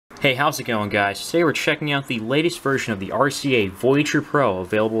Hey, how's it going, guys? Today we're checking out the latest version of the RCA Voyager Pro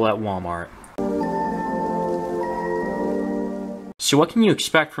available at Walmart. So what can you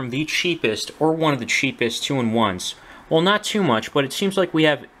expect from the cheapest, or one of the cheapest, 2-in-1s? Well, not too much, but it seems like we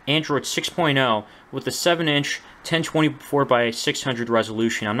have Android 6.0 with a 7-inch 1024x600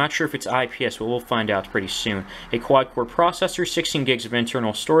 resolution. I'm not sure if it's IPS, but we'll find out pretty soon. A quad-core processor, 16 gigs of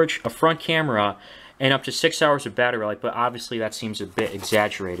internal storage, a front camera, and up to 6 hours of battery life, but obviously that seems a bit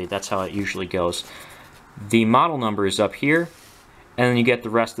exaggerated. That's how it usually goes. The model number is up here, and then you get the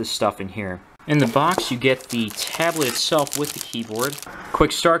rest of the stuff in here. In the box, you get the tablet itself with the keyboard,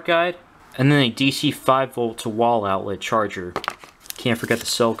 quick start guide, and then a DC 5-volt to wall outlet charger. Can't forget the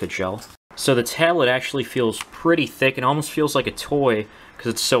silica gel. So the tablet actually feels pretty thick. It almost feels like a toy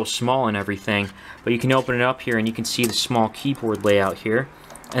because it's so small and everything. But you can open it up here and you can see the small keyboard layout here.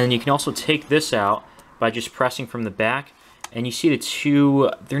 And then you can also take this out by just pressing from the back, and you see the two,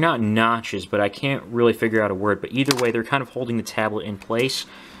 they're not notches, but I can't really figure out a word, but either way they're kind of holding the tablet in place.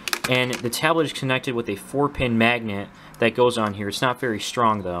 And the tablet is connected with a 4-pin magnet that goes on here. It's not very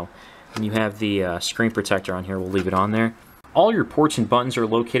strong though. And you have the screen protector on here, we'll leave it on there. All your ports and buttons are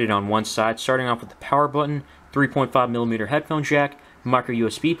located on one side, starting off with the power button, 3.5mm headphone jack, micro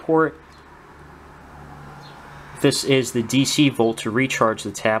USB port. This is the DC volt to recharge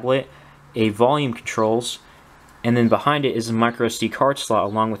the tablet, a volume controls, and then behind it is a micro SD card slot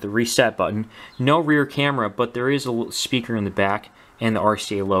along with the reset button. No rear camera, but there is a little speaker in the back and the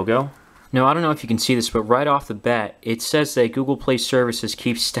RCA logo. Now, I don't know if you can see this, but right off the bat, it says that Google Play services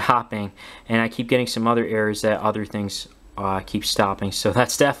keep stopping, and I keep getting some other errors that other things keep stopping, so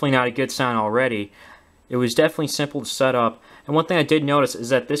that's definitely not a good sign already. It was definitely simple to set up, and one thing I did notice is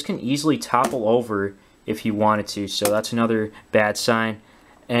that this can easily topple over if you wanted to, so that's another bad sign.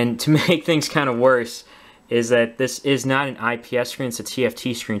 And to make things kind of worse is that this is not an IPS screen, it's a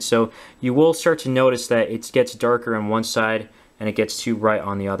TFT screen, so you will start to notice that it gets darker on one side and it gets too bright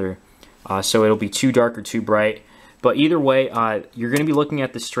on the other. So it'll be too dark or too bright. But either way, you're going to be looking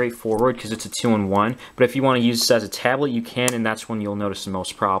at this straightforward because it's a 2-in-1. But if you want to use this as a tablet, you can, and that's when you'll notice the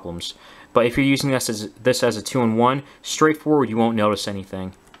most problems. But if you're using this as a 2-in-1, straightforward, you won't notice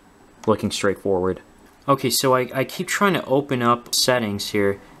anything. Looking straightforward. Okay, so I keep trying to open up settings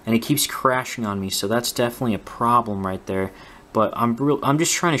here, and it keeps crashing on me, so that's definitely a problem right there. But I'm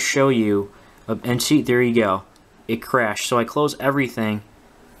just trying to show you, and see, there you go. It crashed. So I close everything,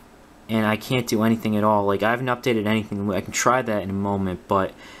 and I can't do anything at all. Like, I haven't updated anything. I can try that in a moment,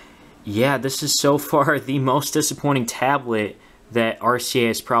 but yeah, this is so far the most disappointing tablet that RCA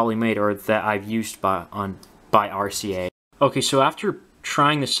has probably made, or that I've used by RCA. Okay, so after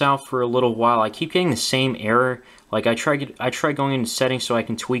trying this out for a little while, I keep getting the same error. Like, I try going into settings so I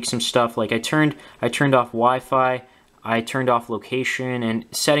can tweak some stuff. Like, I turned off Wi-Fi, I turned off location, and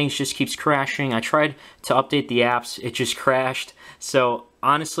settings just keeps crashing. I tried to update the apps, it just crashed. So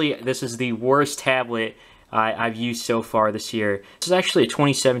honestly, this is the worst tablet I've used so far this year. This is actually a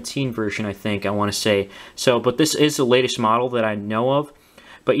 2017 version, I think, I want to say. So, but this is the latest model that I know of.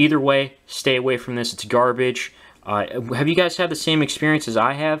 But either way, stay away from this. It's garbage. Have you guys had the same experience as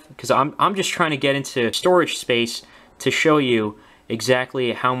I have? Because I'm just trying to get into storage space to show you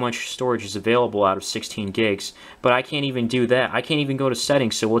exactly how much storage is available out of 16 gigs. But I can't even do that. I can't even go to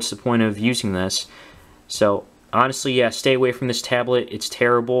settings, so what's the point of using this? So honestly, yeah, stay away from this tablet. It's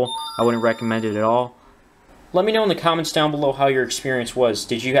terrible. I wouldn't recommend it at all. Let me know in the comments down below how your experience was.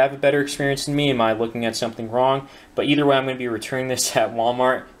 Did you have a better experience than me? Am I looking at something wrong? But either way, I'm going to be returning this at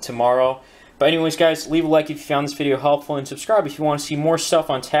Walmart tomorrow. But anyways, guys, leave a like if you found this video helpful, and subscribe if you want to see more stuff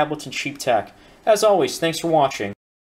on tablets and cheap tech. As always, thanks for watching.